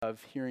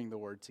of hearing the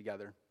word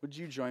together. Would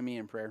you join me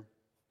in prayer?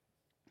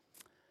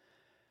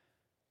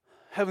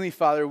 Heavenly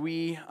Father,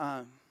 we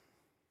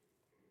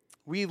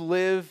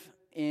live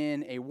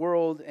in a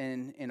world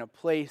and in a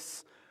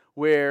place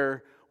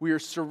where we are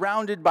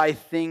surrounded by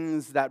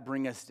things that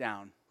bring us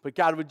down. But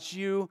God, would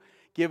you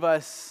give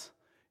us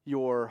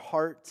your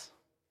heart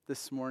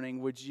this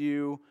morning? Would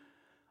you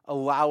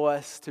allow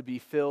us to be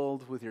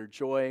filled with your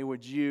joy?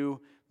 Would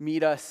you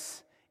meet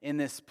us in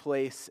this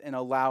place and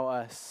allow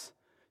us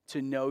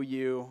to know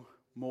you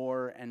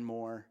more and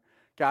more?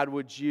 God,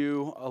 would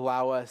you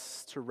allow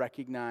us to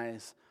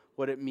recognize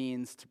what it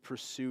means to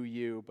pursue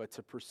you, but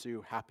to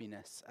pursue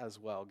happiness as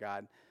well,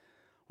 God?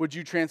 Would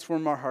you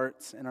transform our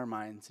hearts and our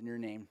minds in your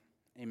name?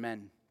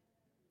 Amen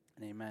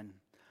and amen.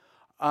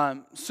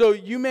 So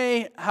you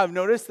may have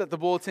noticed that the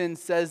bulletin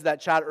says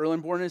that Chad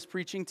Erlenborn is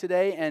preaching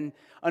today, and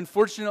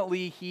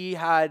unfortunately he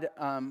had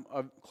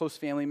a close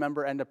family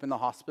member end up in the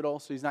hospital,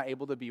 so he's not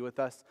able to be with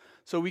us.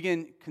 So we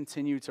can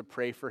continue to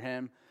pray for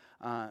him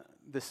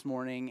this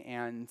morning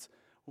and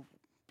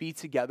be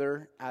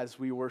together as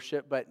we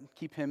worship, but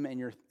keep him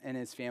and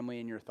his family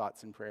in your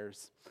thoughts and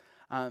prayers.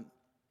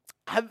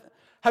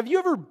 Have you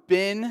ever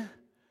been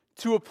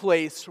to a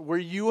place where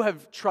you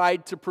have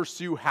tried to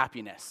pursue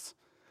happiness?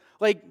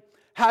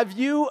 Have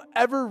you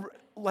ever,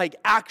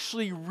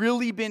 actually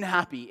really been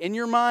happy? In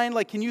your mind,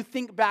 can you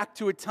think back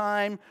to a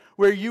time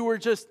where you were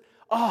just,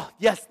 oh,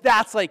 yes,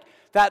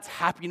 that's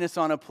happiness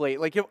on a plate.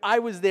 If I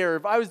was there,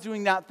 if I was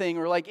doing that thing,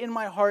 or in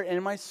my heart and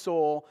in my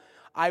soul,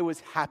 I was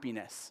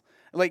happiness.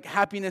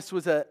 Happiness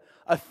was a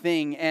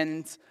thing.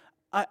 And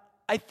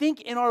I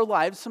think in our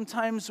lives,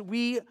 sometimes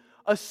we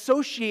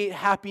associate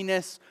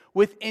happiness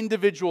with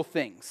individual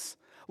things.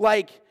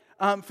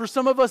 For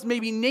some of us,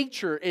 maybe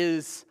nature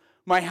is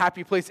my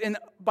happy place. And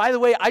by the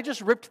way, I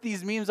just ripped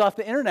these memes off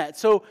the internet.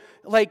 So,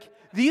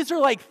 these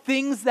are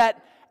things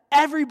that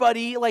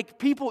everybody,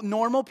 people,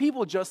 normal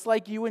people just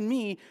like you and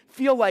me,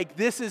 feel like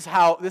this is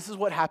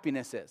what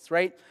happiness is,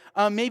 right?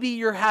 Maybe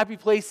your happy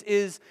place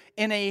is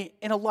in a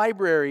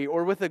library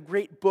or with a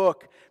great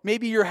book.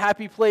 Maybe your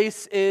happy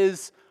place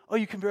is, oh,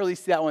 you can barely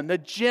see that one. The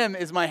gym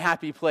is my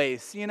happy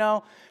place,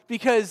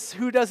 because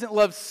who doesn't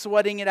love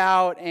sweating it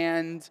out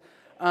and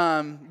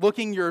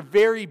looking your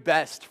very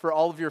best for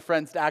all of your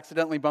friends to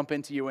accidentally bump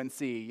into you and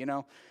see,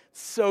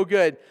 So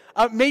good.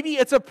 Maybe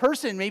it's a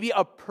person. Maybe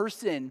a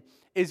person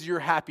is your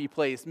happy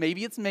place.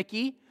 Maybe it's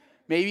Mickey.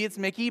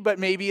 But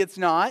maybe it's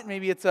not.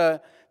 Maybe it's a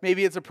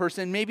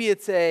person. Maybe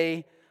it's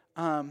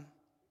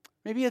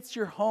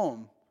your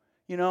home.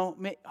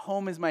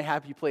 Home is my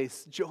happy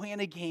place.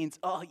 Joanna Gaines.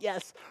 Oh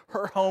yes,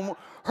 her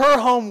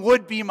home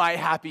would be my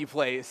happy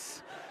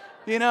place.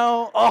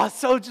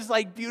 So just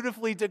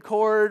beautifully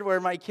decorated where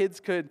my kids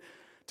could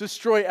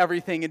destroy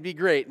everything. It'd be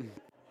great.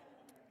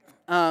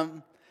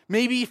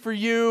 Maybe for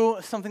you,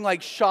 something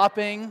like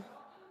shopping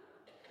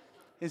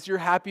is your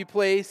happy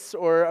place,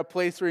 or a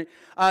place where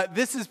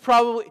this is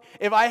probably,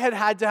 if I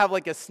had to have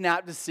a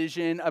snap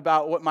decision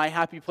about what my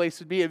happy place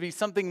would be, it'd be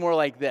something more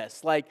like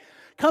this.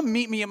 Come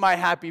meet me at my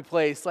happy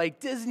place,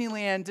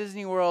 Disneyland,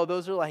 Disney World.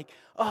 Those are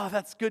oh,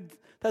 that's good.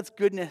 That's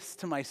goodness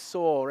to my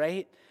soul,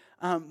 right?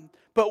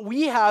 But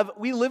we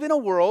live in a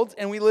world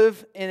and we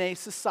live in a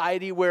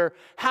society where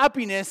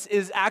happiness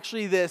is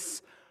actually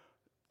this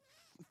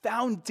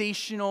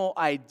foundational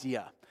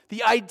idea.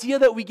 The idea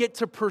that we get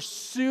to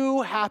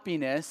pursue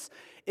happiness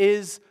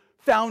is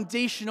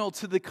foundational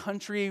to the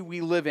country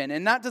we live in.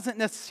 And that doesn't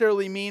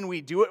necessarily mean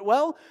we do it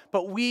well,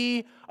 but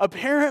we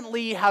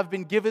apparently have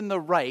been given the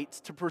right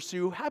to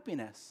pursue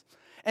happiness.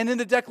 And in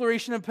the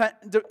Declaration of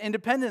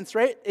Independence,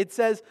 right, it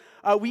says,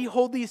 we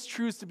hold these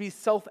truths to be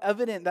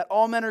self-evident, that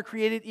all men are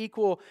created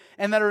equal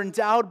and that are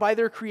endowed by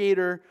their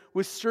Creator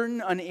with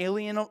certain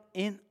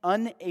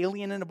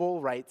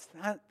unalienable rights.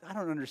 I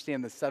don't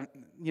understand the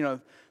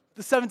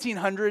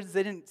 1700s,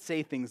 they didn't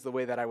say things the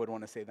way that I would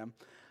want to say them.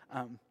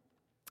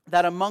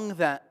 That among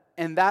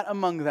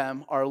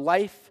them are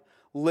life,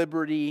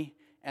 liberty,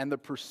 and the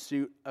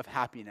pursuit of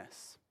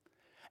happiness.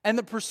 And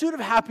the pursuit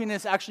of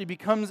happiness actually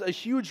becomes a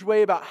huge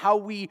way about how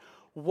we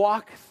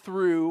walk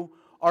through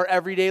our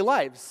everyday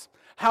lives,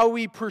 how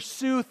we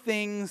pursue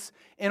things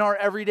in our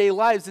everyday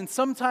lives. And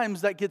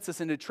sometimes that gets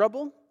us into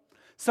trouble.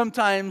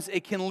 Sometimes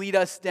it can lead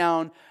us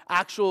down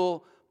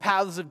actual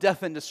paths of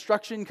death and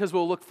destruction because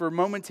we'll look for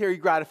momentary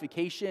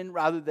gratification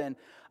rather than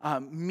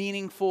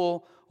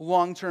meaningful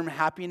long-term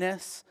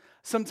happiness.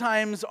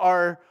 Sometimes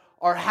our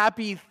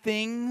happy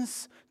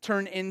things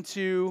turn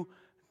into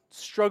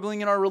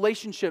struggling in our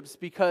relationships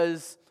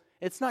because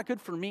it's not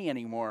good for me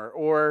anymore,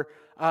 or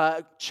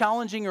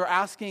challenging or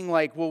asking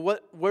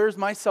where's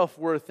my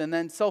self-worth, and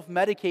then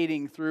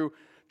self-medicating through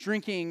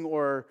drinking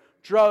or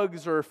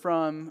drugs, or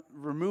from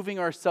removing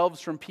ourselves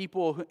from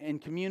people in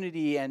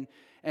community and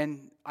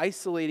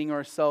isolating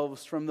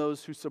ourselves from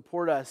those who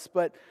support us.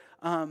 But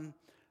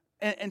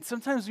and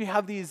sometimes we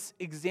have these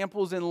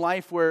examples in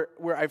life where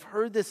I've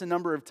heard this a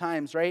number of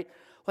times, right?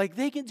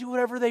 They can do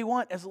whatever they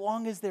want as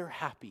long as they're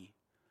happy.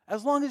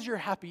 As long as you're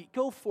happy,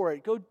 go for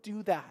it. Go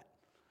do that.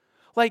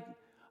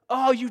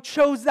 oh, you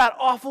chose that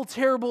awful,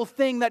 terrible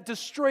thing that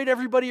destroyed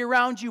everybody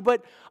around you,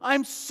 but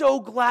I'm so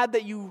glad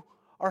that you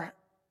are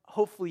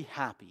hopefully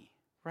happy,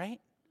 right?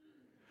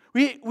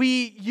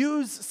 We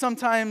use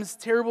sometimes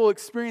terrible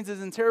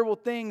experiences and terrible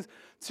things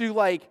to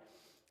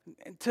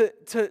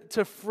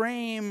to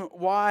frame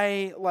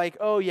why, like,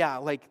 oh yeah,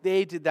 like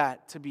they did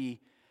that to be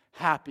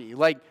happy.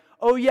 Like,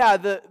 oh yeah,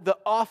 the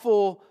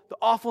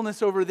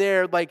awfulness over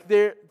there, like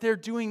they're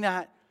doing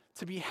that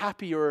to be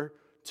happy or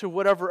to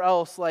whatever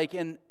else, like,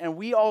 and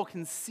we all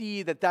can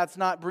see that that's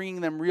not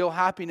bringing them real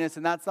happiness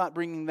and that's not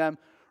bringing them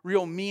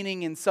real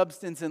meaning and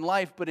substance in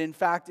life, but in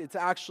fact, it's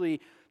actually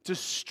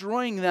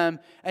destroying them,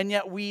 and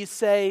yet we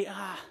say,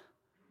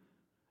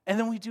 and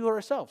then we do it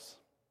ourselves.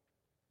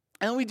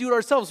 And then we do it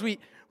ourselves. We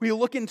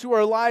look into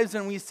our lives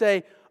and we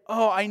say,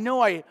 oh, I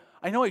know I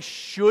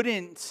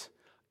shouldn't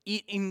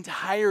eat an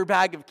entire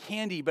bag of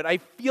candy, but I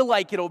feel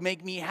like it'll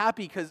make me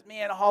happy because,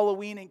 man,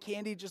 Halloween and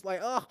candy just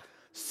like, oh,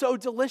 so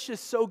delicious,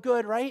 so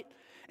good, right?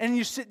 And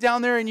you sit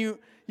down there and you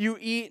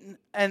eat,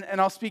 and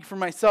I'll speak for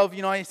myself.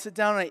 You know, I sit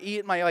down and I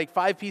eat my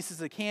 5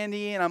 pieces of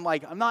candy, and I'm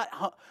like, I'm not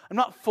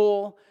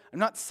full. I'm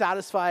not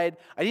satisfied.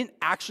 I didn't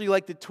actually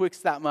like the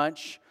Twix that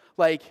much.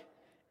 Like,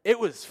 it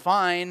was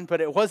fine,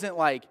 but it wasn't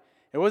like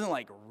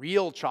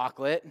real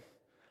chocolate.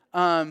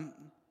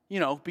 You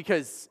know,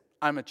 because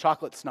I'm a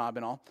chocolate snob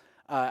and all.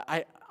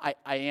 I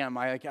am.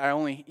 I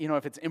only, you know,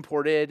 if it's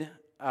imported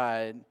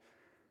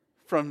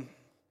from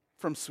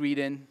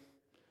Sweden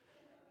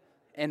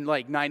and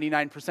like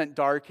 99%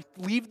 dark,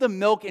 leave the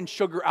milk and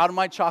sugar out of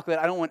my chocolate.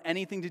 I don't want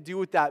anything to do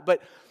with that.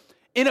 But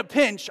in a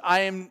pinch,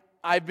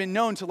 I've been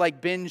known to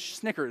like binge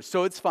Snickers,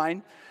 so it's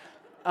fine.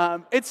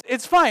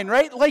 It's fine,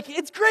 right? Like,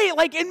 it's great.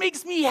 Like, it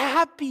makes me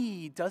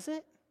happy. Does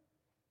it?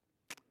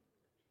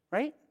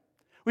 Right?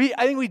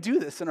 I think we do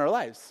this in our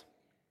lives.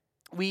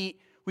 We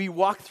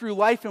walk through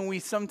life and we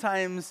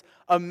sometimes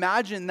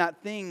imagine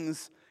that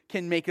things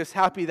can make us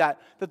happy, that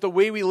the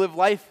way we live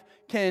life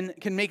can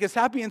make us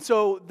happy. And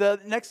so the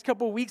next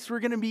couple of weeks, we're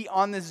going to be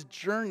on this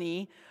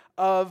journey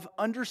of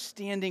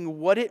understanding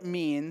what it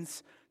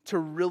means to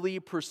really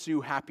pursue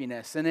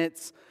happiness. And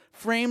it's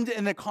framed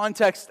in the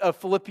context of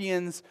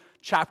Philippians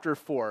chapter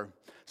 4.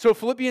 So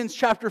Philippians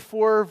chapter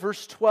 4,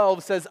 verse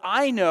 12 says,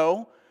 I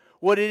know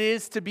what it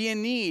is to be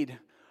in need.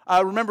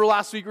 Remember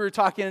last week we were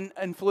talking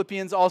in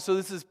Philippians also.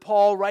 This is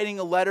Paul writing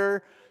a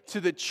letter to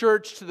the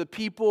church, to the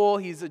people.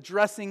 He's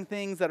addressing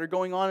things that are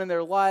going on in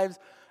their lives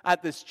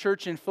at this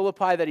church in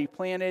Philippi that he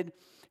planted.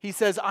 He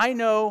says, I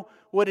know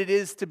what it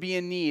is to be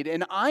in need,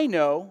 and I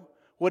know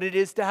what it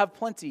is to have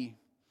plenty.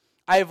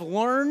 I have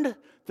learned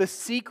the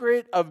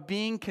secret of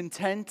being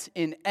content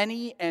in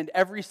any and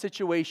every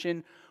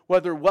situation,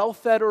 whether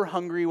well-fed or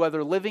hungry,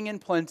 whether living in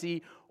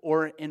plenty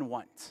or in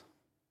want.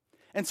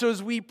 And so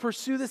as we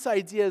pursue this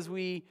idea, as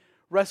we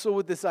wrestle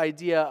with this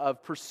idea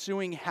of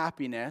pursuing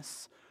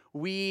happiness,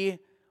 we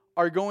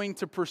are going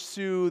to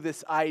pursue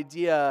this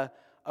idea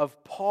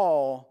of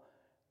Paul,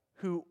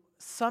 who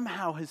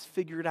somehow has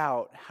figured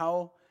out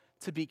how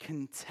to be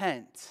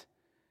content,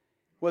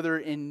 whether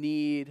in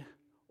need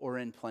or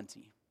in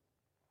plenty.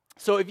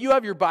 So if you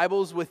have your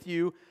Bibles with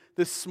you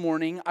this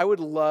morning, I would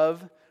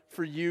love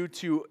for you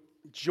to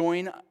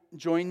join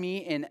me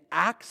in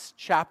Acts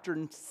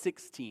chapter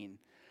 16.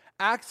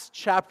 Acts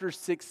chapter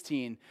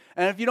 16.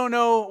 And if you don't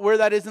know where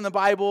that is in the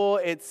Bible,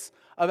 it's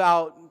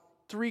about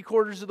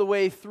 3/4 of the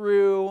way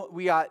through.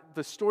 We got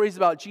the stories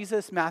about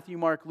Jesus, Matthew,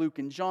 Mark, Luke,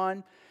 and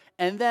John.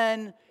 And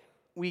then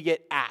we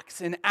get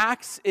Acts. And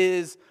Acts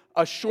is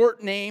a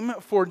short name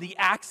for the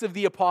Acts of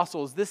the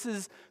Apostles. This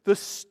is the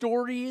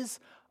stories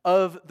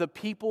of the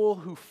people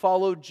who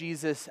followed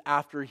Jesus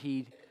after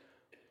he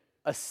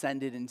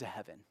ascended into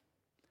heaven.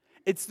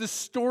 It's the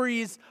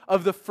stories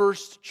of the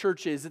first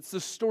churches. It's the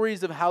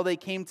stories of how they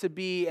came to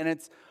be, and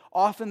it's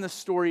often the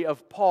story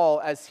of Paul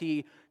as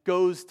he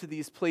goes to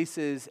these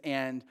places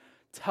and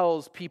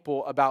tells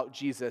people about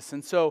Jesus.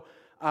 And so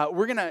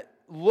we're going to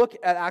look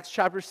at Acts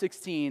chapter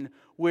 16,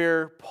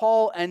 where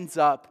Paul ends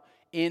up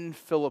in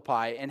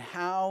Philippi and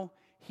how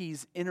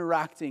he's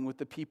interacting with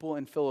the people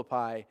in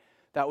Philippi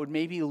that would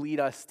maybe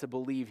lead us to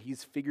believe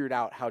he's figured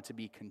out how to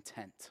be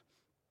content.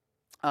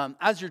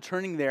 As you're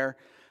turning there,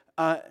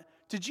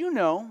 did you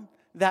know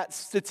that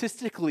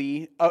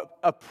statistically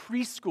a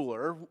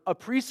preschooler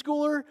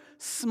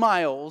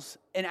smiles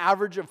an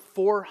average of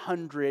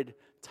 400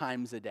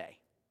 times a day?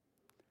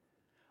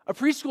 A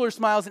preschooler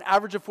smiles an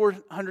average of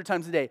 400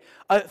 times a day.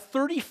 A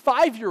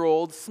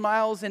 35-year-old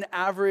smiles an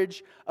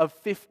average of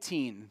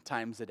 15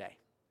 times a day.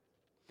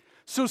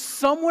 So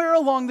somewhere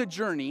along the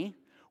journey,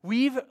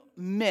 we've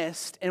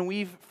missed and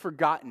we've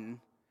forgotten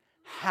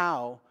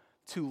how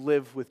to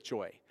live with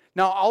joy.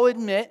 Now, I'll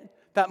admit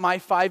that my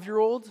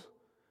 5-year-old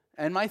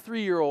and my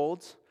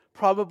 3-year-old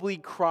probably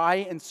cry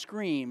and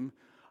scream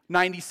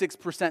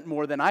 96%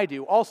 more than I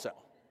do also,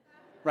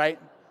 right?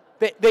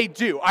 They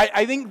do.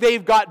 I think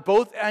they've got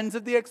both ends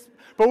of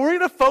but we're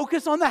going to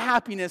focus on the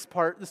happiness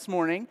part this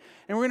morning,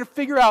 and we're going to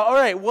figure out, all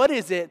right, what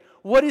is it?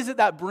 what is it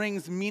that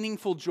brings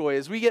meaningful joy?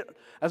 As we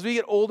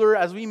get older,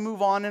 as we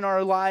move on in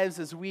our lives,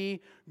 as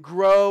we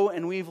grow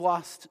and we've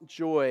lost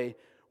joy,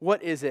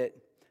 what is it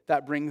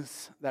that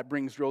brings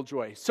real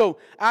joy? So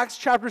Acts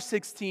chapter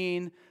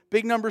 16,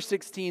 big number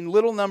 16,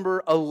 little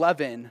number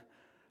 11,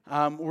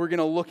 we're going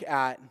to look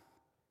at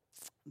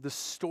the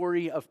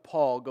story of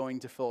Paul going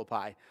to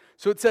Philippi.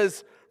 So it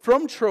says,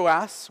 from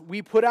Troas,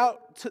 we put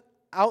out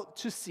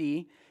to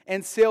sea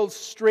and sailed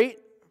straight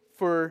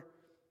for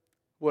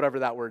whatever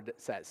that word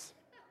says.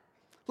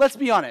 Let's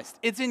be honest,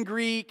 it's in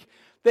Greek.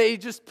 They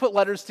just put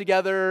letters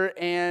together,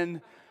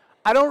 and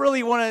I don't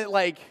really want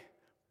to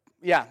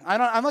I'm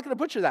not going to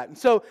butcher that. And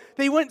so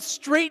they went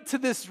straight to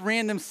this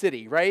random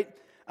city, right?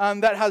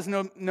 That has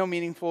no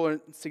meaningful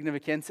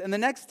significance. And the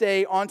next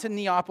day, on to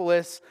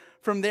Neapolis.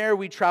 From there,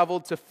 we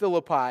traveled to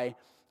Philippi,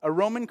 a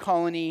Roman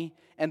colony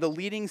and the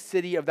leading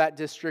city of that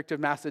district of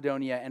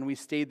Macedonia, and we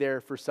stayed there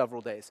for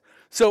several days.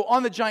 So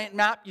on the giant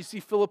map, you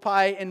see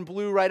Philippi in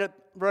blue right at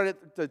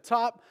the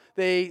top.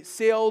 They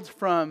sailed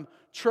from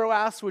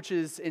Troas, which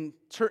is in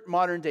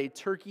modern-day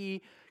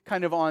Turkey,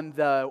 kind of on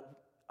the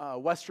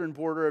western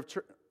border of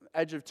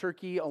edge of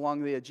Turkey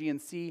along the Aegean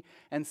Sea,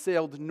 and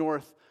sailed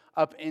north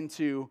up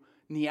into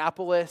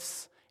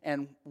Neapolis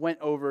and went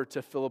over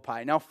to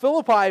Philippi. Now,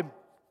 Philippi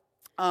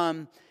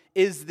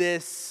is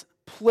this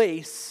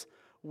place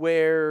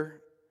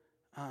where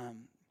a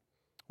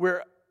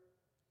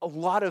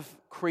lot of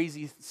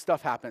crazy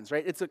stuff happens,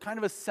 right? It's a kind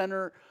of a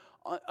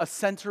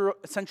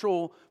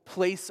central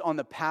place on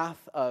the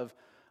path of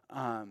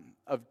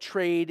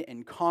trade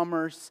and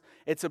commerce.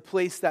 It's a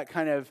place that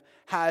kind of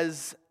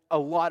has a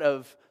lot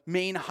of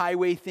main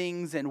highway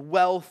things and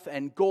wealth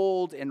and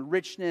gold and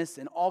richness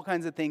and all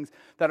kinds of things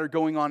that are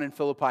going on in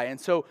Philippi. And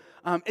so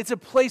it's a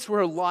place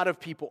where a lot of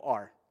people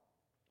are.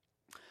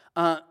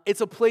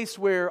 It's a place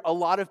where a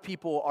lot of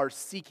people are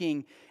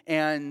seeking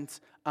and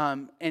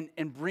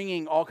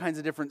bringing all kinds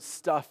of different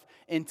stuff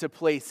into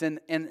place. And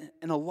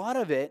a lot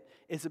of it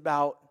is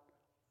about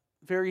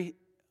a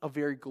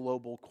very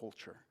global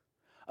culture,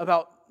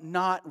 about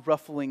not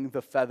ruffling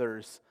the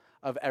feathers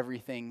of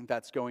everything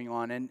that's going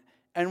on.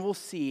 And we'll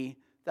see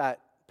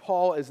that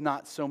Paul is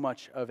not so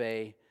much of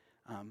a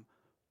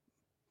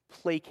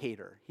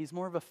placater. He's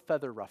more of a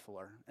feather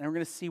ruffler. And we're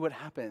going to see what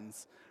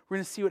happens. We're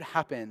going to see what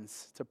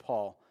happens to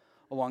Paul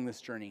along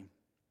this journey.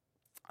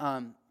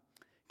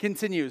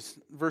 Continues,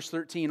 verse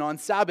 13. On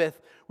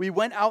Sabbath, we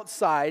went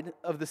outside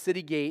of the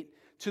city gate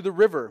to the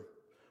river,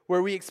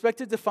 where we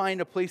expected to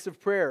find a place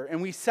of prayer.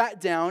 And we sat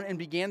down and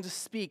began to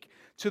speak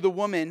to the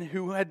woman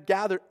who had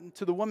gathered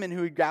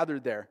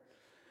there.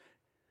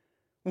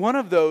 One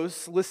of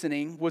those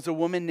listening was a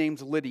woman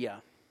named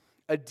Lydia,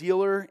 a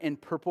dealer in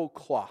purple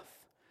cloth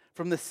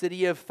from the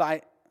city of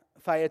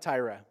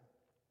Thyatira,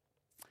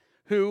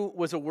 who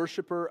was a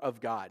worshiper of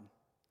God.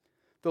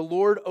 The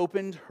Lord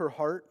opened her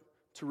heart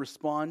to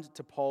respond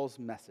to Paul's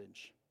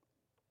message.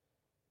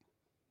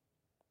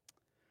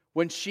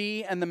 When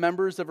she and the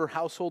members of her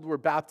household were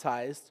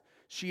baptized,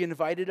 she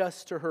invited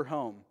us to her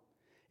home.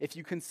 If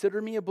you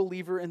consider me a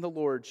believer in the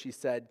Lord, she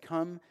said,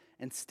 come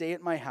and stay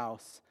at my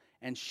house.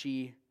 And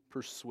she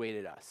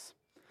persuaded us.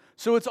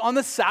 So it's on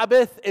the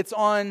Sabbath. It's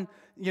on,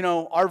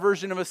 our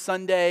version of a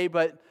Sunday,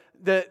 but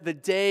the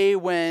day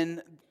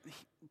when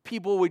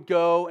people would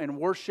go and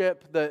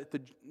worship, the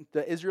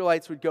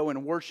Israelites would go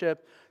and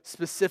worship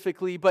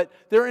specifically, but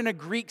they're in a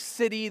Greek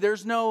city.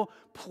 There's no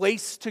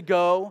place to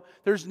go.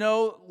 There's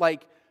no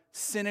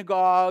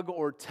synagogue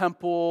or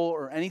temple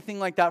or anything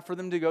like that for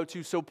them to go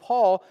to. So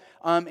Paul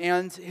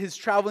and his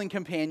traveling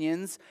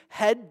companions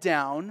head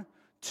down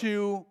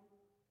to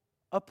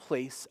a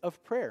place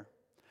of prayer.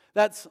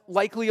 That's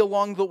likely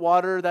along the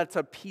water. That's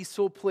a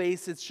peaceful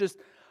place. It's just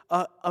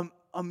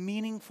a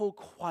meaningful,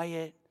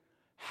 quiet,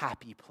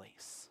 happy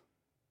place.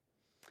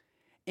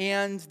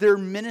 And their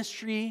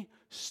ministry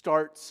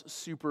starts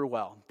super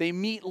well. They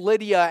meet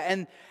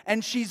Lydia,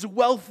 and she's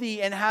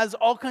wealthy and has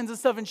all kinds of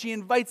stuff, and she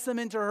invites them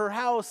into her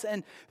house,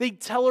 and they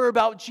tell her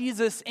about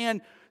Jesus,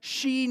 and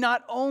she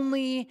not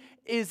only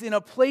is in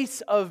a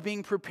place of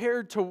being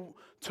prepared to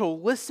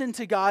listen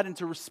to God and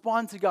to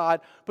respond to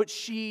God, but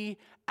she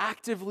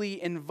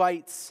actively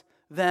invites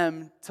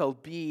them to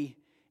be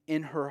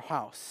in her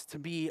house, to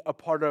be a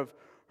part of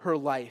her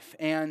life,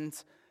 and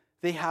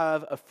they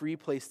have a free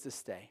place to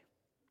stay.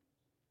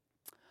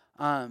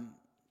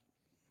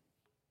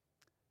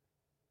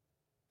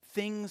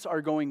 Things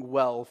are going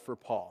well for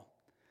Paul.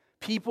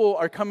 People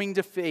are coming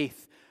to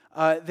faith.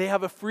 They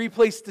have a free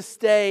place to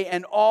stay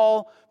and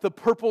all the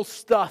purple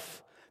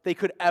stuff they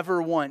could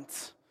ever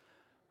want.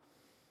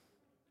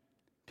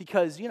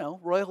 Because,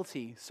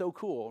 royalty, so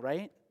cool,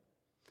 right?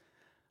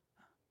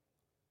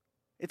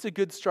 It's a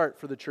good start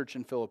for the church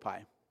in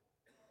Philippi.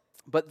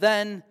 But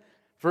then,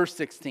 verse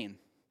 16.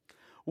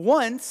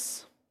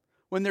 Once,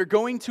 when they're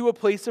going to a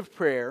place of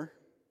prayer,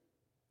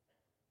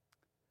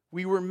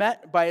 we were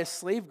met by a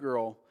slave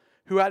girl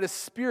who had a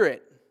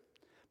spirit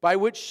by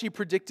which she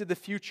predicted the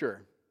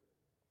future.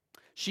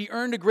 She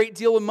earned a great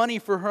deal of money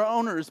for her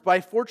owners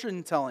by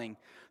fortune telling.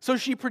 So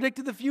she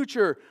predicted the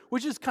future,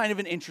 which is kind of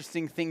an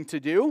interesting thing to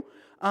do.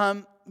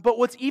 But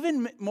what's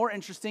even more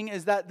interesting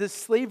is that this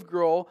slave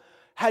girl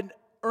had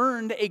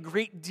earned a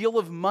great deal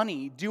of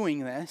money doing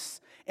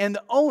this, and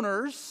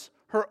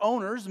her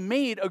owners,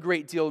 made a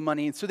great deal of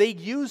money. And so they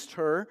used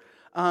her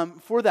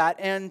for that,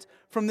 and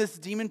from this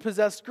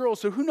demon-possessed girl.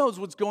 So who knows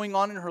what's going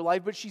on in her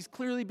life, but she's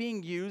clearly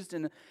being used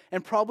and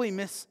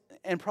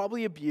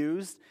probably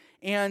abused.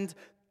 And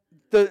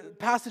the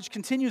passage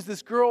continues,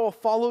 this girl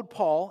followed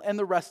Paul and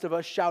the rest of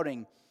us,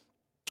 shouting,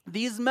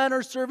 "These men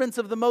are servants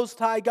of the Most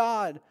High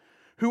God,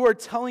 who are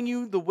telling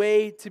you the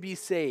way to be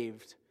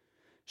saved."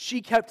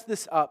 She kept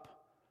this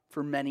up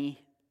for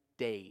many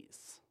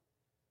days.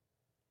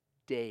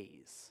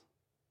 Days.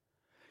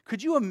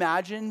 Could you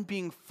imagine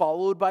being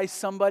followed by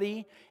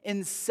somebody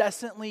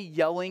incessantly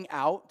yelling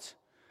out,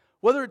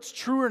 whether it's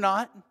true or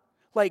not,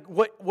 like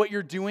what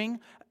you're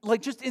doing,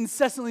 like just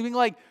incessantly being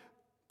like,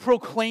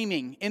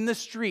 proclaiming in the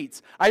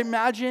streets? I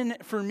imagine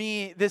for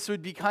me, this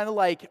would be kind of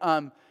like,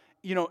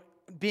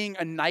 being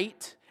a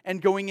knight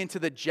and going into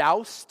the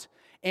joust,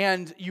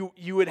 and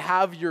you would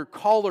have your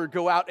caller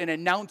go out and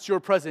announce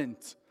your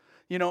presence,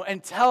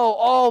 and tell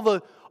all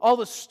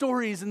the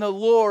stories and the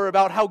lore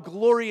about how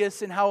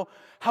glorious and how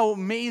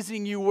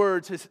amazing you were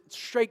to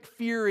strike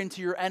fear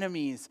into your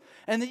enemies,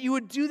 and that you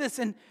would do this,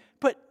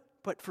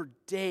 but for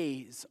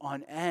days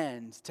on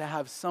end to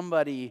have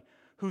somebody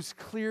who's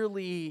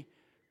clearly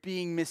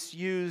being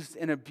misused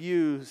and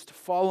abused,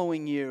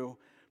 following you,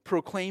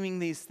 proclaiming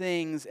these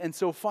things. And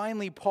so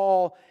finally,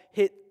 Paul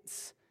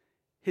hits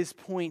his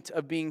point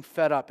of being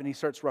fed up, and he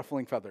starts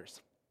ruffling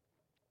feathers.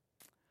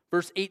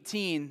 Verse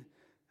 18,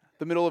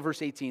 the middle of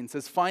verse 18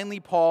 says, "Finally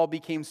Paul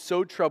became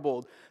so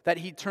troubled that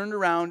he turned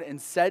around and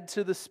said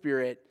to the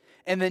Spirit,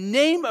 'In the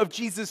name of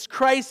Jesus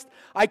Christ,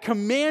 I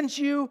command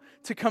you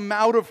to come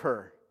out of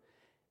her.'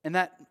 And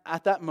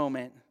at that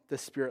moment, the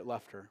Spirit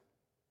left her."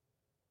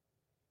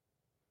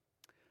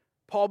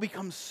 Paul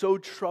becomes so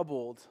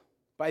troubled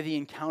by the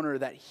encounter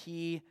that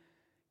he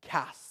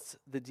casts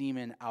the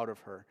demon out of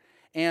her.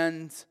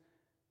 And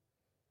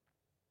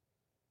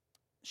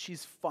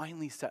she's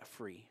finally set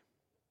free.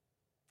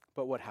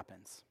 But what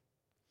happens?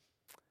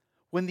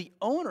 When the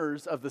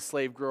owners of the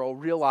slave girl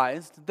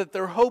realized that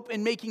their hope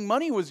in making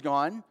money was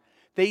gone,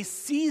 they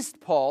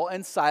seized Paul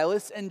and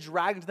Silas and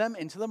dragged them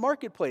into the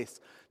marketplace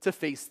to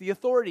face the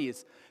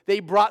authorities. They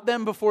brought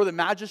them before the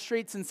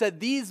magistrates and said,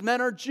 "These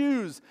men are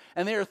Jews,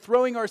 and they are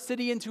throwing our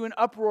city into an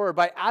uproar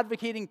by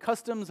advocating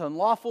customs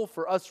unlawful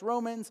for us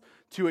Romans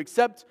to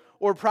accept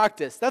or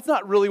practice." That's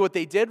not really what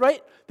they did,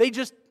 right? They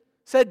just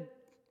said,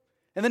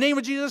 "In the name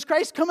of Jesus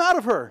Christ, come out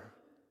of her."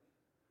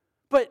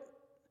 But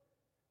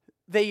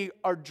they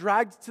are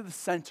dragged to the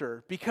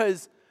center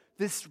because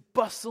this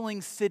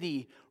bustling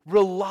city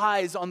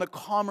relies on the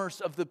commerce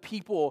of the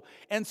people.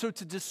 And so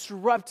to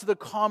disrupt the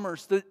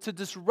commerce, to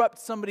disrupt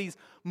somebody's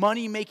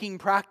money-making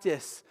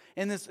practice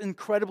in this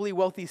incredibly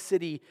wealthy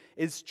city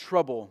is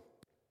trouble.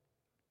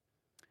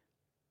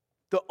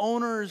 The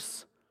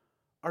owners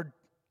are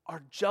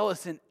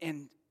jealous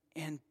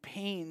and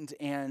pained,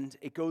 and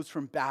it goes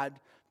from bad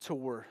to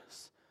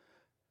worse.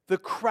 The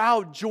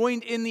crowd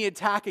joined in the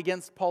attack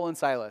against Paul and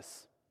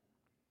Silas,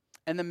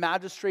 and the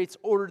magistrates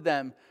ordered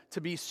them to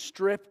be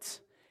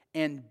stripped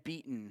and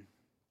beaten.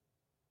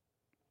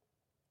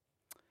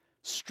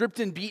 Stripped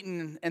and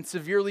beaten and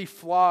severely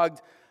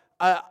flogged.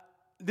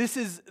 This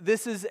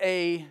is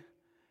an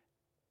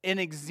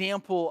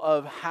example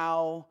of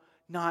how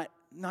not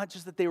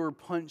just that they were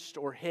punched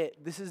or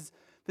hit. This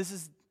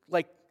is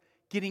like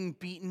getting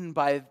beaten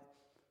by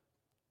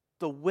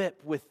the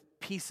whip with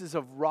pieces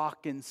of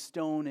rock and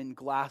stone and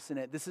glass in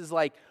it. This is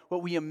like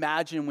what we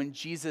imagine when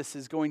Jesus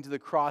is going to the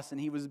cross and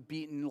he was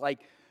beaten.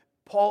 Like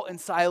Paul and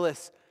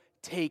Silas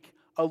take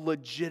a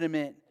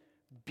legitimate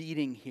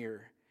beating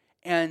here.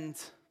 And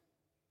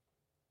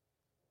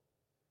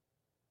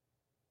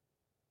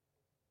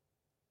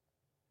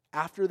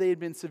after they had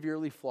been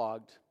severely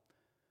flogged,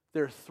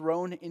 they're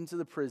thrown into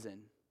the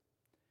prison,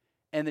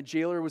 and the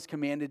jailer was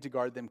commanded to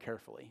guard them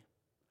carefully.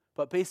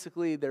 But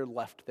basically, they're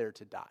left there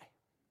to die.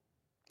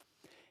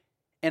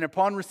 And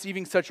upon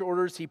receiving such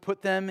orders, he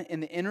put them in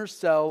the inner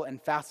cell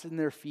and fastened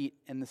their feet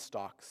in the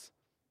stocks.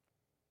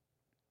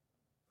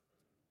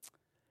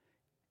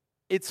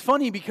 It's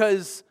funny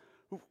because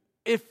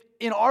if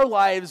in our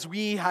lives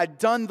we had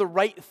done the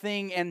right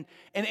thing and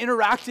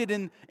interacted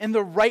in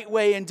the right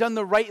way and done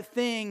the right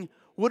thing,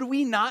 would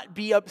we not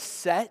be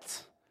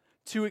upset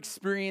to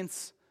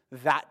experience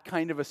that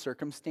kind of a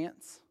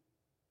circumstance?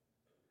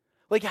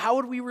 Like, how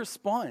would we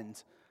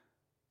respond?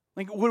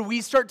 Like, would we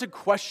start to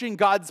question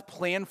God's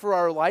plan for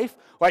our life?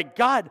 Like,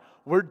 God,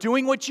 we're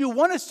doing what you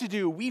want us to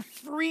do. We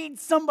freed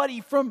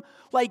somebody from,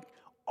 like,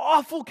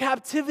 awful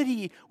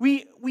captivity.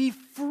 We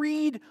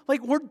freed,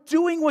 like, we're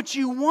doing what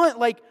you want.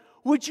 Like,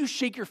 would you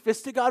shake your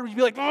fist at God? Would you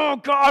be like, "Oh,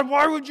 God,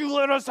 why would you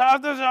let us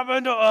have this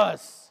happen to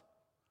us?"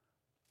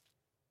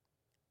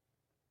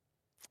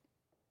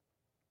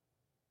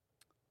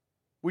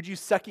 Would you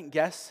second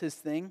guess his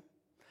thing?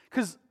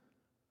 Because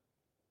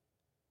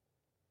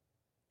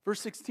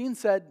Verse 16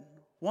 said,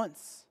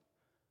 once,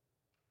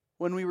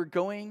 when we were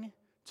going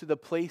to the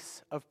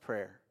place of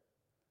prayer.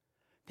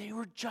 They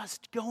were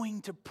just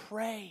going to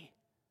pray.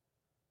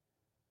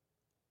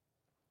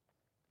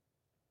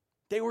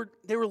 They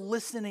were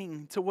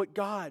listening to what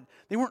God.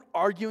 They weren't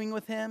arguing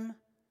with him.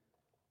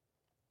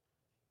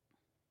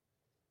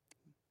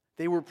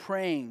 They were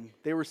praying.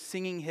 They were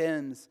singing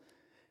hymns.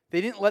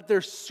 They didn't let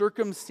their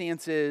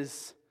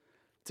circumstances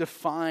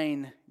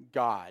define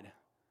God.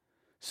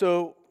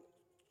 So,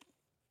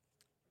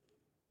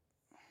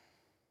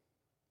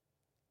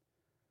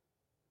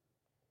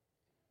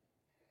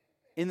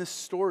 in the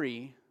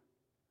story,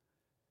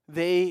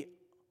 they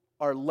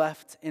are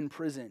left in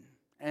prison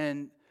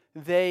and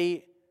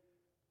they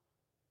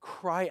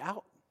cry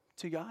out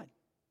to God,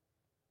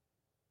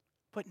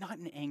 but not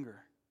in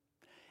anger.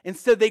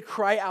 Instead, they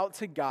cry out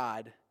to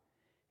God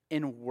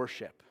in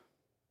worship.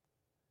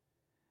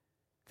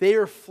 They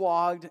are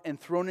flogged and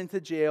thrown into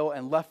jail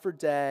and left for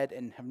dead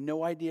and have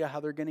no idea how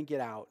they're going to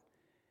get out.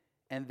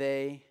 And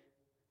they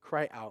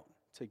cry out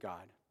to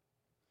God.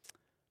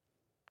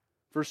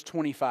 Verse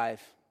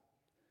 25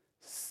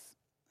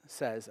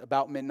 says,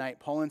 about midnight,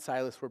 Paul and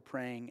Silas were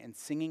praying and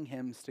singing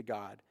hymns to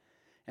God,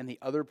 and the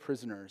other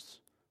prisoners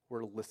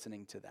were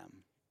listening to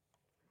them.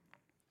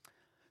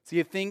 So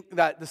you think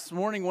that this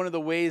morning, one of the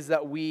ways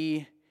that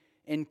we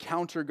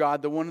encounter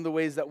God, one of the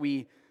ways that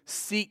we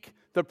seek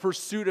the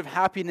pursuit of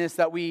happiness,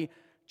 that we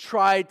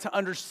try to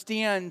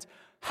understand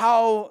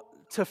how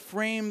to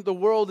frame the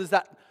world, is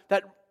that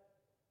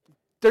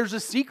there's a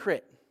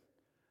secret.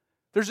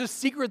 There's a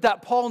secret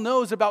that Paul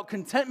knows about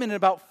contentment and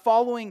about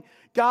following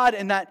God,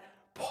 and that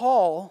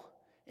Paul,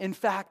 in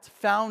fact,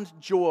 found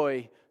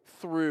joy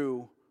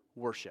through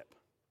worship.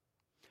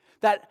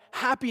 That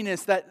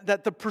happiness,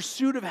 that the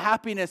pursuit of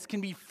happiness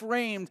can be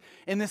framed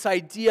in this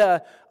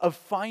idea of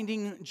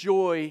finding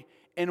joy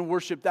in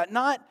worship. That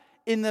not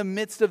in the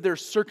midst of their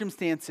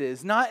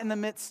circumstances, not in the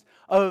midst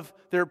of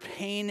their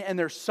pain and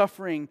their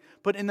suffering,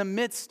 but in the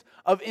midst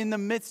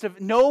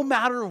of no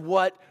matter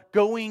what,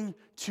 going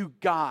to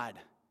God.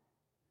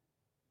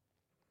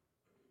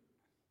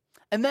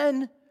 And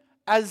then,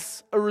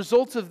 as a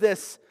result of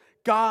this,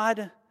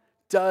 God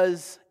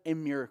does a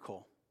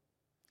miracle.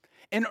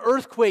 An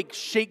earthquake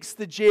shakes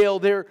the jail.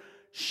 Their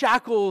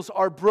shackles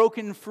are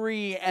broken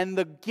free, and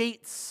the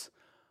gates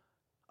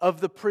of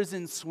the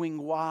prison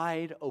swing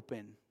wide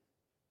open.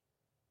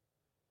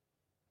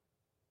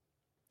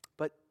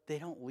 But they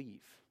don't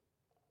leave.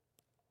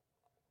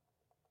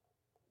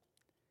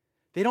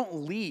 They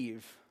don't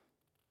leave.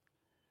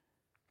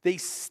 They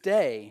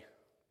stay.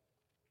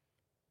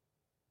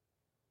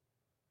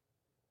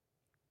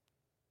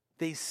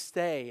 They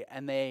stay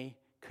and they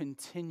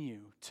continue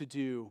to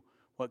do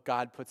what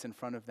God puts in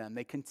front of them.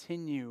 They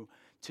continue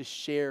to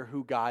share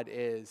who God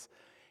is.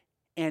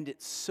 And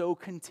it's so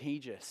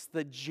contagious.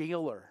 The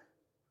jailer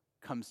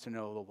comes to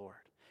know the Lord,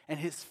 and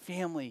his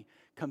family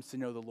comes to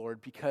know the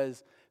Lord,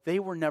 because they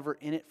were never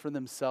in it for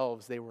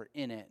themselves. They were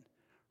in it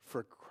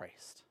for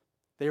Christ.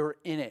 They were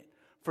in it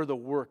for the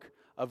work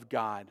of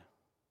God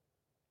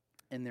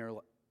in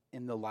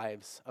the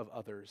lives of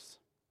others.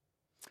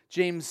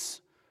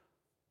 James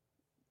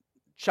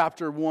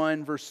Chapter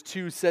 1, verse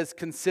 2 says,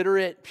 "Consider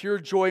it pure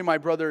joy, my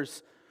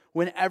brothers,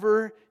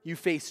 whenever you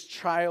face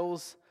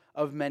trials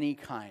of many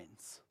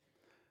kinds."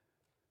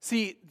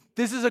 See,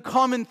 this is a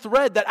common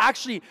thread, that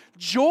actually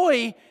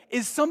joy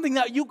is something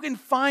that you can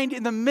find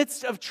in the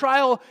midst of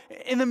trial,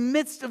 in the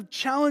midst of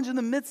challenge, in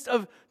the midst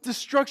of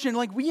destruction.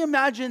 Like, we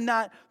imagine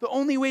that the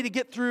only way to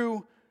get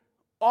through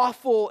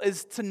awful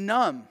is to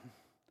numb.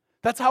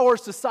 That's how our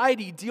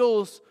society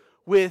deals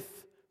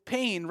with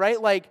pain, right?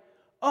 Like,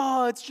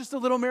 oh, it's just a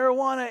little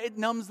marijuana, it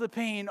numbs the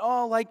pain.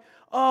 Like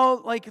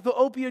the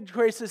opioid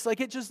crisis, like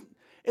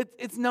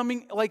it's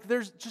numbing, like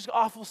there's just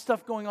awful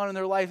stuff going on in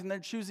their life, and they're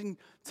choosing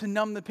to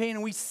numb the pain.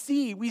 And we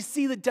see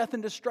the death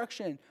and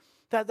destruction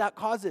that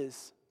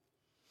causes.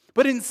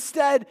 But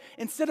instead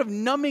of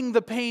numbing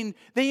the pain,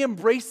 they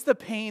embrace the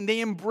pain, they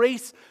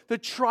embrace the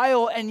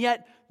trial, and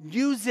yet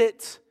use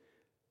it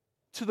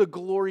to the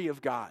glory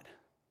of God.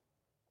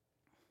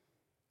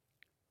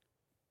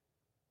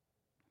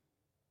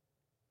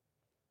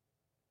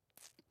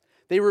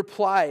 They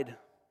replied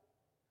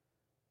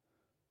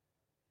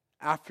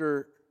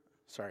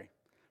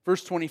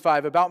verse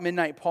 25, about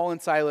midnight, Paul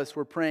and Silas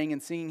were praying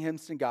and singing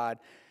hymns to God,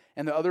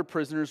 and the other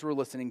prisoners were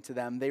listening to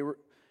them.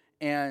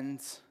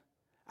 And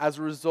as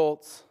a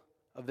result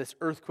of this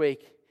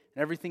earthquake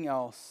and everything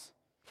else,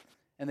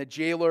 and the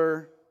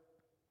jailer,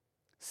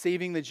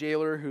 saving the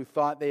jailer who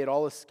thought they had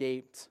all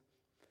escaped,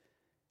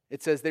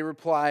 it says they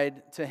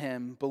replied to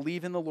him,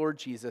 "Believe in the Lord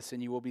Jesus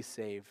and you will be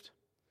saved,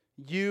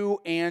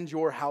 you and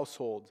your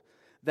household."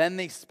 Then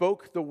they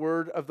spoke the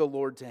word of the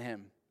Lord to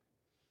him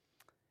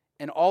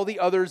and all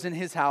the others in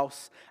his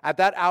house. At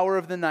that hour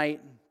of the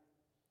night,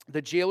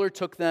 the jailer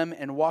took them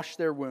and washed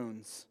their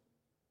wounds.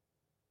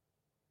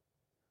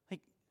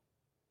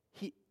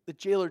 The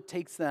jailer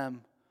takes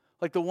them,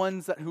 like the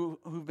ones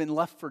who've been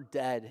left for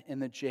dead in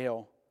the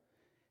jail,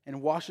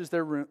 and washes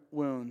their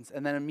wounds,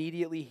 and then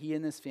immediately he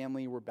and his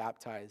family were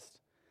baptized.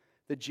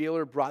 The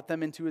jailer brought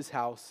them into his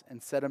house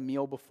and set a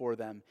meal before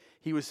them.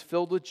 He was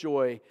filled with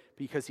joy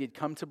because he had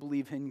come to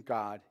believe in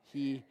God,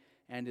 he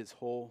and his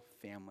whole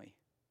family.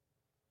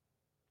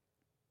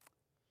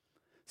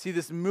 See,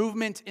 this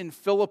movement in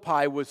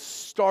Philippi was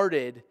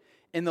started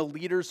in the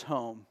leader's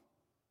home,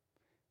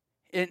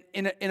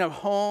 in a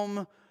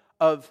home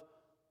of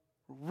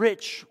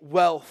rich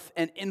wealth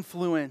and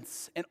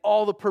influence and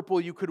all the purple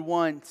you could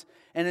want.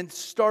 And it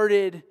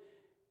started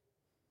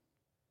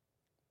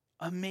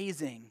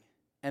amazing.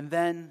 And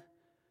then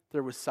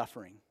there was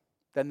suffering.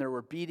 Then there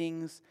were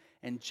beatings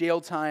and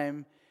jail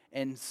time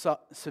and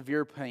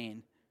severe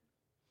pain.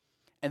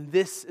 And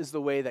this is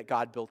the way that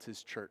God built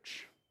his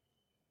church.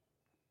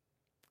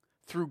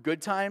 Through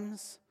good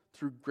times,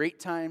 through great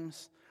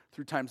times,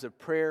 through times of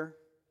prayer,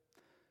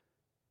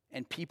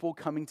 and people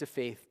coming to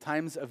faith,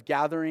 times of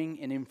gathering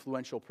in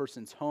influential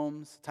persons'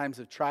 homes, times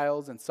of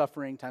trials and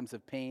suffering, times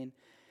of pain.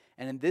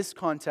 And in this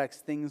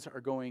context, things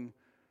are going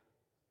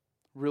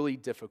really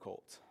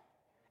difficult.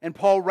 And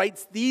Paul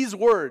writes these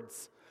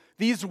words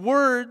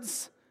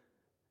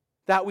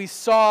that we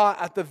saw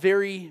at the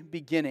very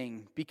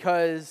beginning,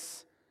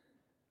 because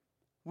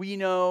we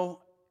know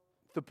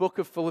the book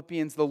of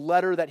Philippians, the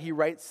letter that he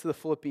writes to the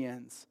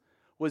Philippians,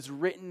 was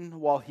written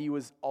while he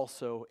was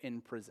also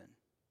in prison.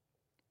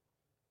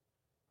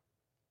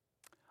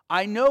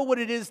 I know what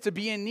it is to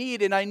be in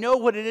need, and I know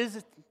what it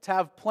is to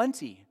have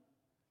plenty.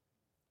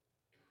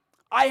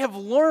 I have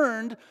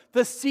learned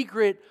the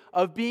secret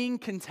of being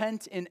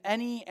content in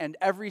any and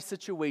every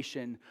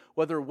situation,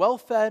 whether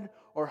well-fed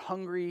or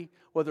hungry,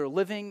 whether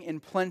living in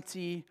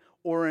plenty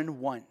or in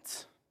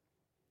want.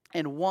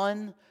 And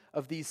one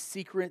of these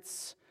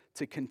secrets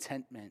to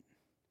contentment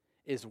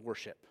is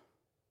worship.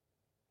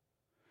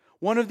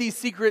 One of these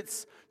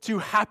secrets to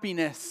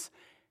happiness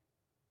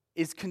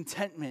is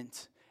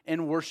contentment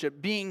and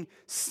worship, being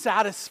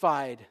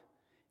satisfied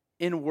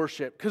in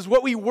worship. Because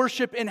what we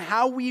worship and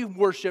how we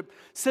worship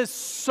says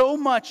so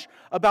much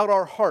about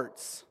our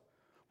hearts.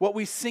 What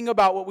we sing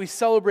about, what we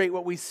celebrate,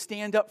 what we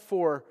stand up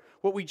for,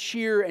 what we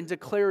cheer and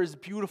declare is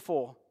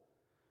beautiful.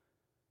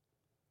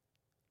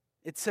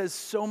 It says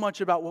so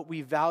much about what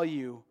we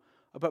value,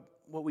 about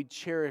what we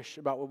cherish,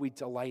 about what we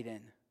delight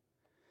in.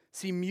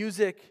 See,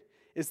 music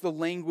is the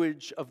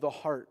language of the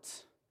heart,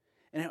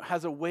 and it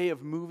has a way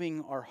of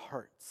moving our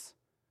hearts.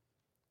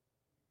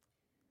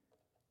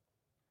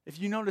 If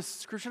you notice,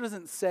 Scripture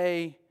doesn't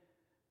say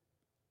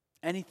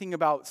anything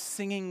about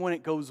singing when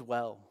it goes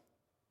well.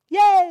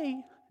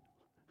 Yay!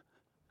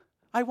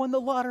 I won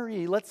the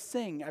lottery. Let's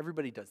sing.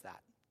 Everybody does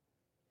that.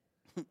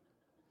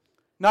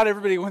 Not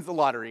everybody wins the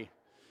lottery.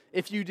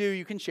 If you do,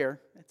 you can share.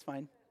 It's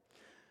fine.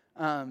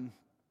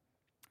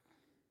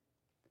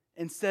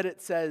 Instead,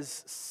 it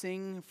says,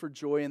 sing for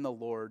joy in the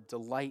Lord,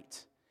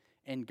 delight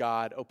in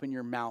God, open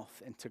your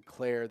mouth and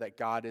declare that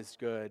God is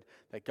good,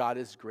 that God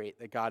is great,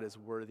 that God is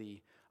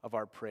worthy of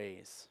our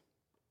praise.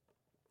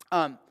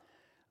 I've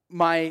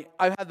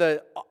had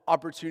the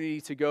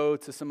opportunity to go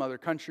to some other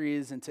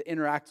countries and to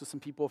interact with some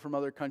people from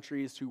other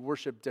countries who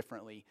worship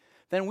differently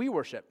than we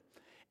worship.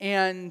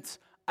 And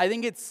I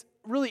think it's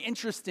really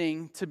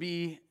interesting to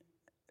be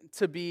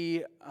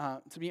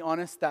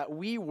honest, that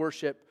we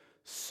worship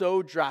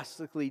so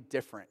drastically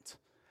different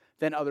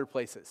than other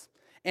places.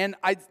 And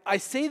I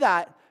say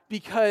that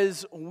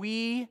because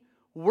we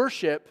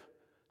worship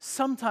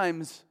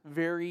sometimes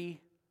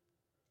very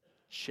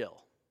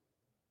chill,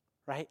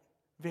 right?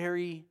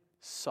 Very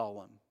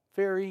solemn,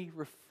 very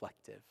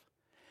reflective.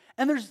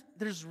 And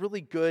there's really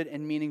good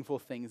and meaningful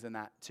things in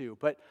that too.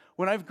 But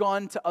when I've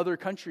gone to other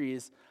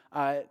countries,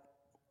 I've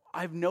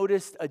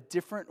noticed a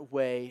different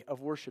way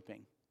of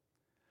worshiping,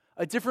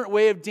 a different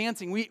way of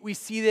dancing. We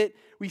see it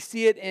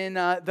in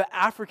the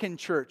African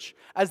church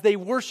as they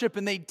worship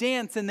and they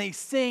dance and they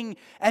sing,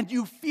 and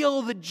you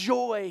feel the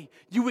joy.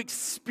 You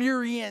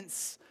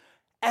experience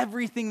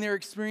everything they're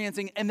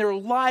experiencing, and their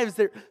lives,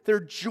 their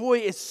joy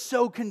is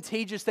so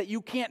contagious that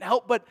you can't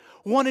help but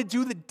want to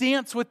do the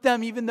dance with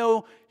them, even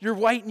though you're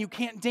white and you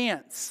can't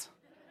dance.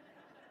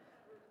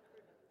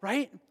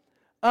 Right?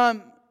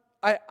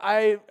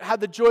 I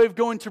had the joy of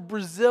going to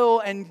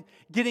Brazil and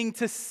getting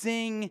to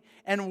sing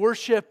and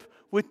worship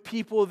with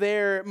people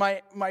there.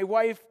 My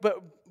wife,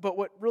 but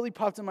what really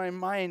popped in my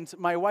mind,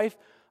 my wife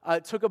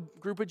took a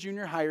group of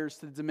junior hires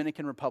to the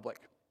Dominican Republic.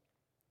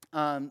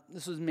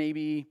 This was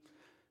maybe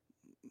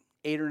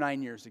 8 or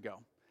 9 years ago.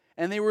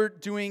 And they were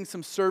doing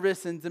some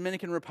service in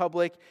Dominican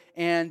Republic,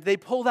 and they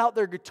pulled out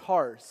their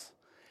guitars.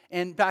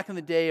 And back in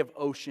the day of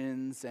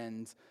Oceans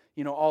and,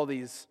 all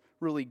these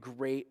really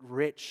great,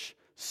 rich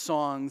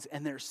songs,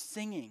 and they're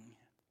singing.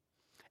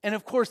 And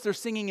of course, they're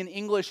singing in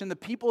English, and the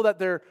people that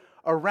they're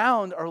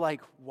around are like,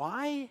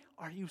 why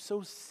are you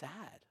so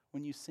sad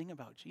when you sing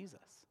about Jesus?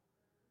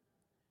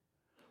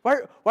 Why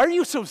are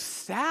you so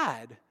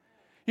sad?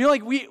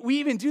 We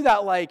even do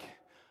that,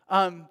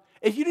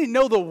 if you didn't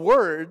know the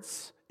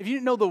words,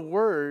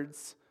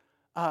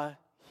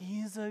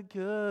 He's a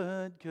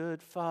good,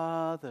 good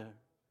Father.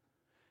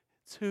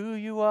 It's who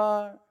you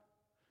are.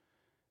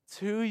 It's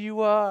who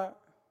you are.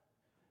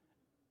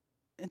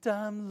 And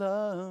I'm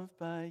loved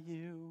by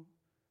you.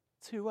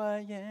 It's who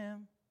I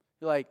am.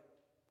 You're like,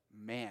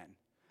 man,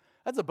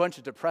 that's a bunch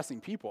of depressing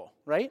people,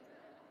 right?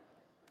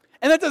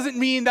 And that doesn't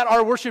mean that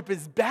our worship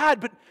is bad,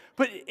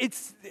 but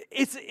it's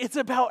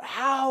about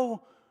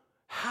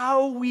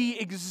how we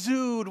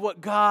exude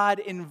what God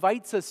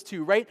invites us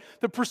to, right?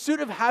 The pursuit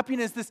of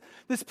happiness,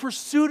 this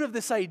pursuit of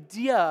this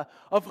idea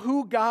of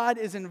who God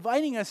is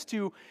inviting us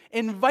to,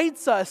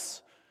 invites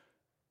us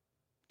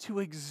to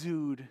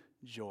exude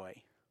joy.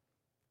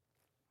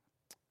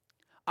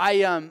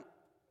 I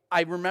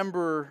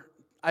remember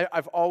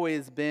I've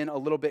always been a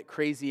little bit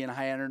crazy and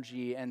high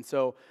energy, and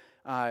so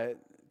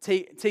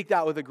take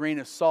that with a grain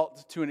of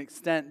salt to an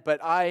extent.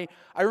 But I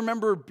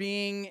remember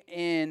being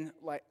in,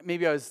 like,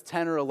 maybe I was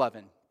 10 or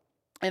 11,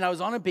 and I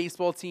was on a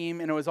baseball team,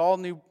 and it was all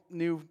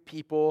new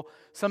people.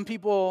 Some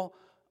people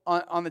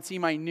on the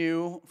team I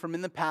knew from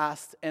in the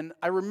past, and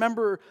I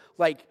remember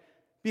like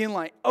being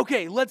like,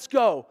 okay, let's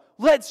go.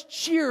 Let's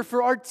cheer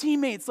for our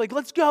teammates. Like,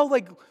 let's go.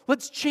 Like,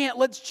 let's chant,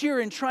 let's cheer,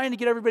 and trying to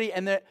get everybody.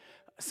 And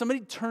somebody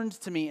turned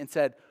to me and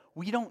said,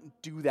 we don't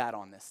do that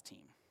on this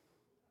team.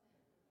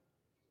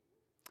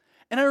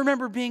 And I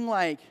remember being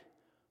like,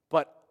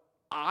 but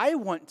I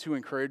want to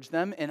encourage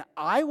them, and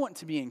I want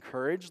to be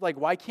encouraged. Like,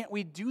 why can't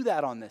we do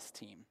that on this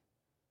team?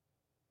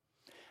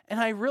 And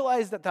I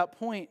realized at that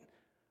point,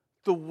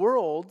 the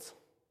world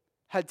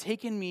had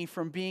taken me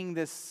from being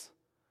this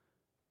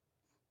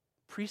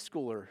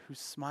preschooler who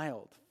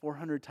smiled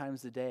 400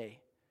 times a day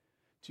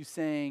to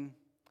saying,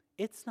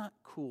 it's not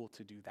cool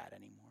to do that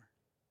anymore.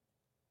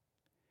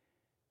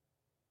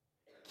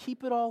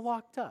 Keep it all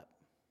locked up.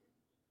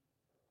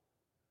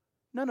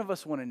 None of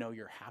us want to know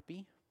you're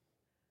happy.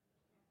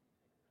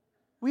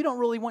 We don't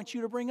really want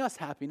you to bring us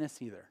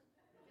happiness either.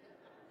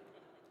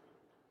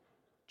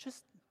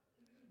 Just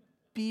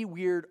be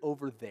weird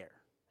over there.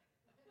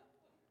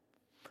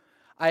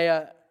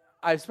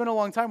 I've spent a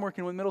long time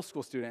working with middle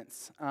school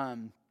students.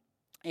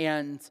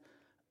 And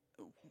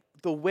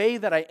the way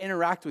that I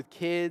interact with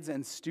kids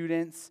and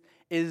students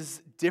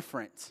is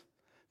different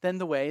than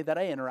the way that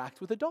I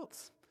interact with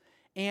adults.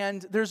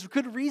 And there's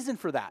good reason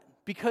for that,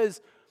 because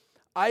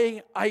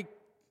I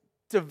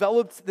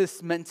developed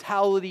this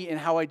mentality in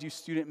how I do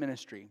student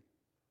ministry.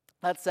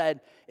 That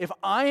said, if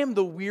I am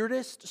the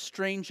weirdest,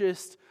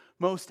 strangest,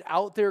 most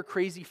out there,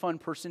 crazy, fun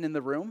person in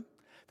the room,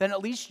 then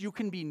at least you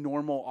can be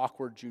normal,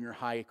 awkward, junior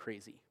high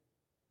crazy,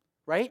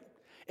 right?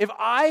 If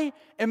I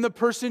am the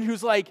person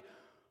who's like,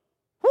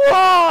 whoa,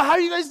 how are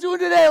you guys doing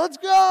today? Let's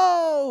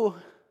go.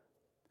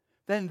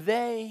 Then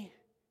they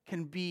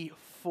can be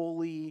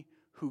fully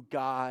who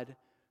God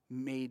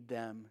made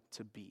them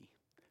to be.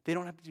 They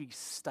don't have to be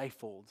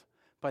stifled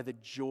by the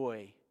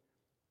joy,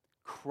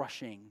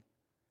 crushingness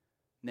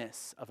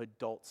of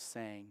adults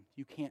saying,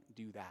 you can't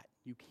do that.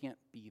 You can't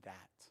be that.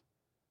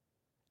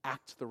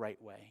 Act the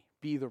right way.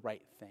 Be the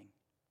right thing.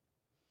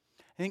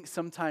 I think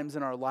sometimes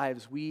in our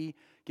lives we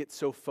get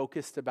so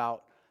focused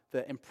about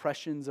the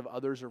impressions of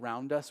others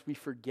around us, we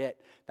forget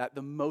that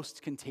the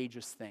most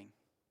contagious thing,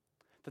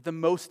 that the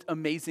most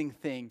amazing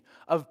thing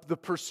of the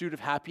pursuit of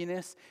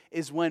happiness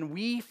is when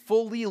we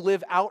fully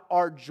live out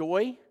our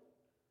joy,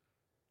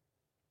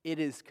 it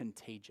is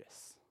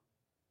contagious.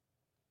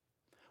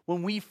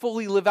 When we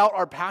fully live out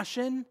our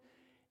passion,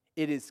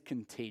 it is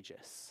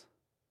contagious.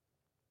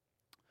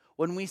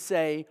 When we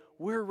say,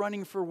 we're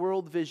running for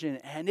World Vision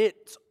and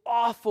it's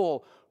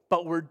awful,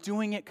 but we're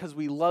doing it because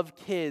we love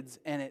kids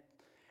and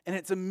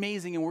it's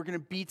amazing and we're going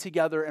to be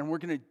together and we're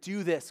going to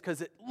do this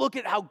because look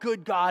at how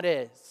good God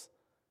is.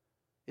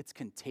 It's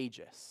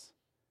contagious.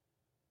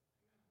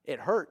 It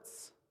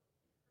hurts.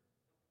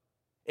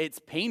 It's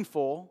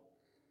painful.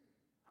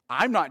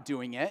 I'm not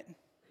doing it.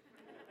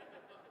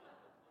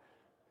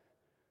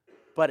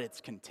 But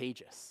it's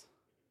contagious.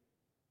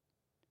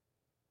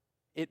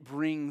 It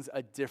brings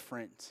a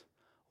different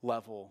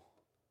level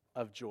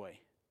of joy.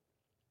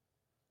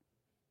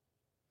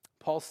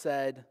 Paul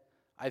said,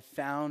 I've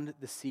found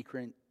the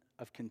secret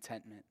of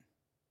contentment.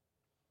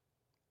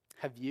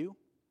 Have you?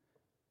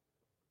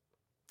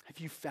 Have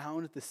you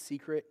found the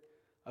secret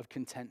of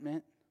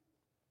contentment?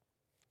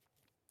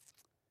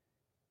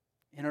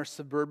 In our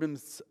suburban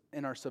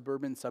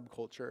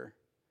subculture,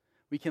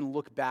 we can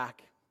look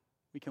back.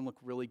 We can look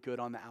really good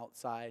on the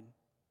outside.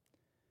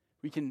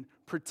 We can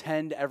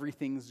pretend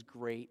everything's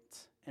great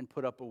and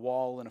put up a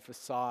wall and a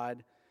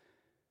facade.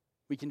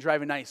 We can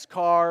drive a nice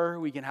car.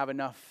 We can have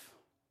enough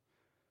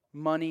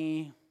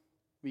money.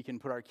 We can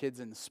put our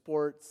kids in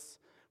sports.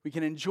 We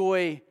can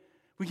enjoy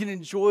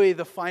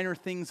the finer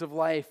things of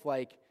life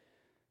like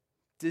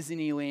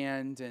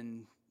Disneyland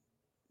and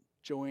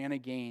Joanna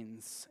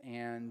Gaines,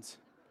 and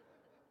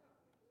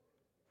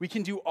we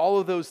can do all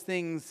of those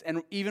things,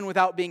 and even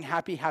without being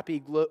happy,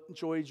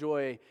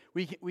 joy,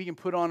 we can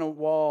put on a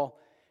wall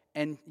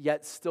and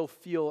yet still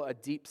feel a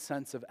deep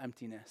sense of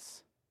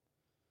emptiness.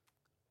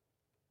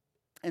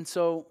 And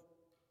so,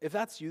 if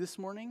that's you this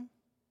morning,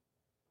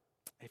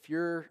 if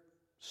you're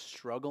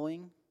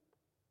struggling,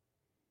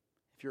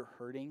 if you're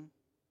hurting,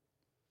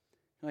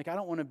 you're like, I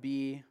don't want to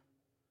be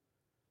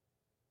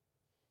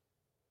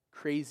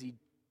crazy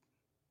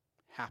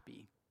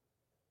happy.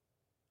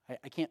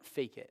 I can't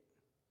fake it.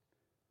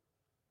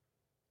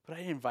 But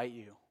I invite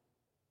you.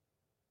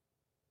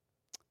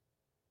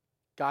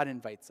 God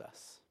invites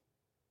us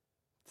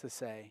to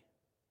say,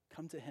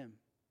 come to him,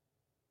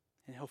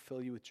 and he'll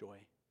fill you with joy.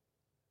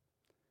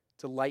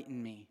 Delight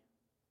in me.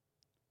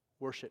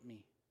 Worship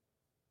me.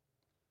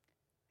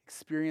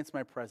 Experience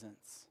my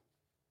presence,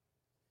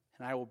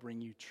 and I will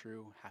bring you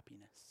true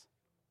happiness.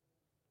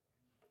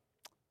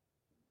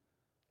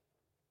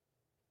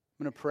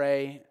 I'm going to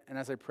pray, and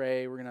as I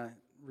pray, we're going to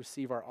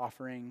receive our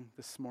offering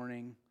this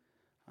morning.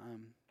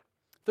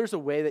 If there's a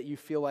way that you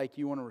feel like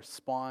you want to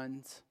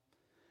respond,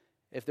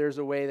 if there's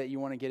a way that you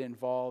want to get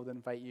involved, I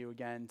invite you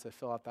again to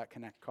fill out that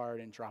Connect card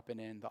and drop it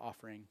in the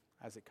offering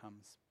as it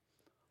comes.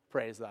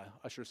 Pray as the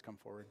ushers come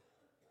forward.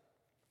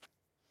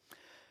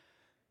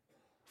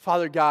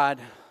 Father God,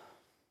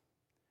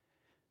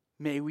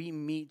 may we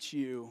meet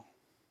you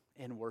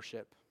in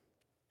worship.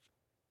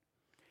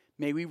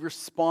 May we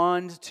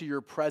respond to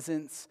your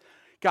presence.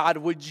 God,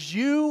 would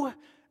you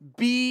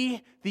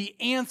be the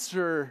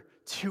answer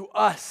to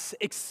us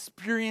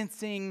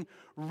experiencing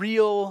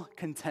real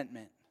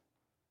contentment?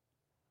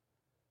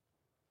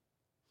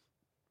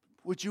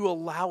 Would you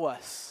allow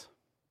us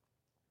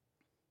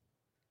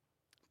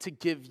to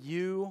give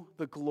you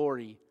the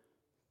glory?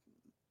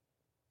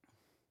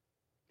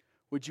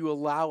 Would you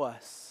allow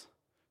us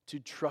to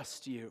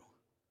trust you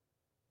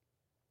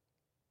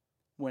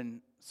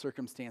when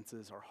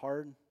circumstances are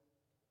hard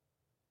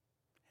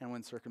and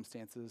when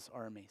circumstances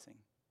are amazing?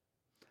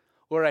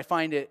 Lord, I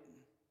find it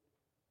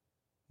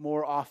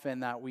more often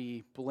that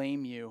we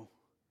blame you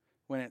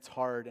when it's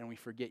hard and we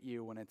forget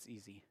you when it's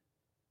easy.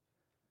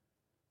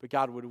 But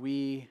God, would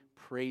we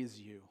praise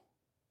you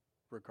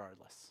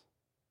regardless?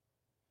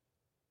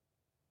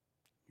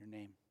 In your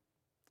name,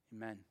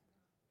 amen.